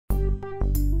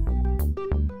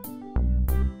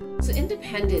So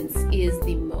independence is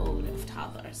the mode of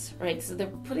toddlers, right? So they're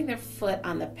putting their foot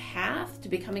on the path to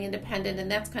becoming independent, and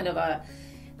that's kind of a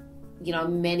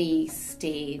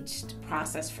many-staged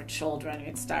process for children.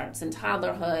 It starts in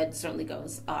toddlerhood, certainly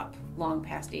goes up long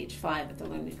past age 5, but they're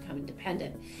learning to become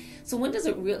independent. So when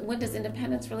does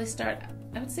independence really start?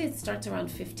 I would say it starts around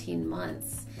 15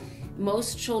 months.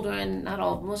 Most children, not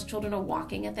all, most children are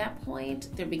walking at that point.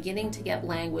 They're beginning to get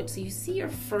language. So you see your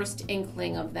first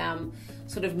inkling of them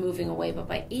sort of moving away, but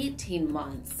by 18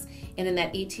 months, and in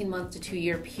that 18-month to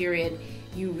 2-year period,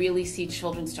 you really see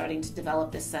children starting to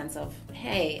develop this sense of,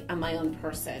 hey, I'm my own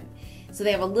person. So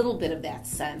they have a little bit of that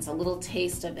sense, a little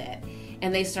taste of it,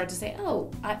 and they start to say, oh,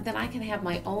 then I can have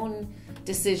my own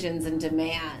decisions and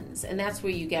demands. And that's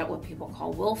where you get what people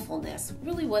call willfulness.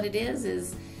 Really what it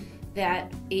is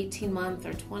that 18-month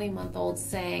or 20-month-old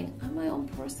saying, I'm my own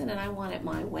person and I want it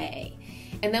my way.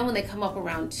 And then when they come up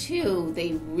around 2,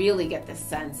 they really get the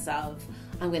sense of,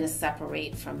 I'm going to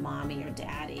separate from mommy or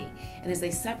daddy. And as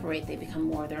they separate, they become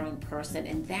more their own person.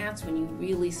 And that's when you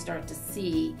really start to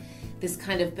see this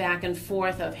kind of back and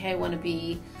forth of, hey, I want to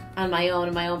be on my own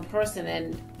and my own person.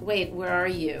 And wait, where are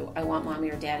you? I want mommy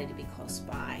or daddy to be close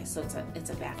by. So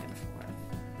it's a back and forth.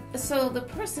 So the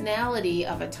personality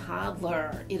of a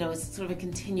toddler, is sort of a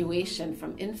continuation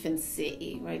from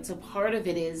infancy, right? So part of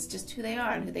it is just who they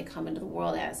are and who they come into the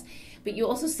world as. But you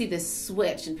also see this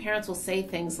switch, and parents will say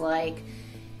things like,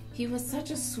 he was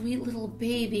such a sweet little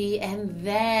baby,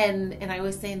 and I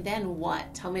always say, and then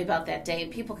what? Tell me about that day.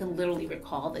 And people can literally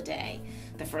recall the day,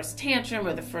 the first tantrum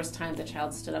or the first time the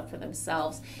child stood up for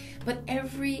themselves. But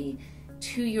every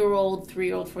 2-year-old,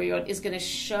 3-year-old, 4-year-old is going to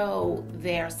show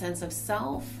their sense of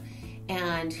self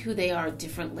and who they are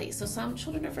differently. So some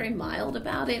children are very mild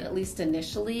about it, at least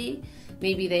initially.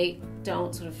 Maybe they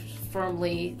don't sort of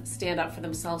firmly stand up for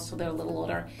themselves till they're a little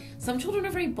older. Some children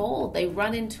are very bold. They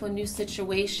run into a new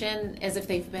situation as if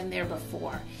they've been there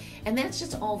before. And that's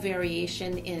just all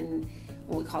variation in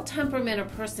what we call temperament or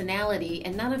personality,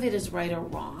 and none of it is right or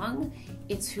wrong.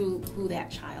 It's who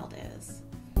that child is.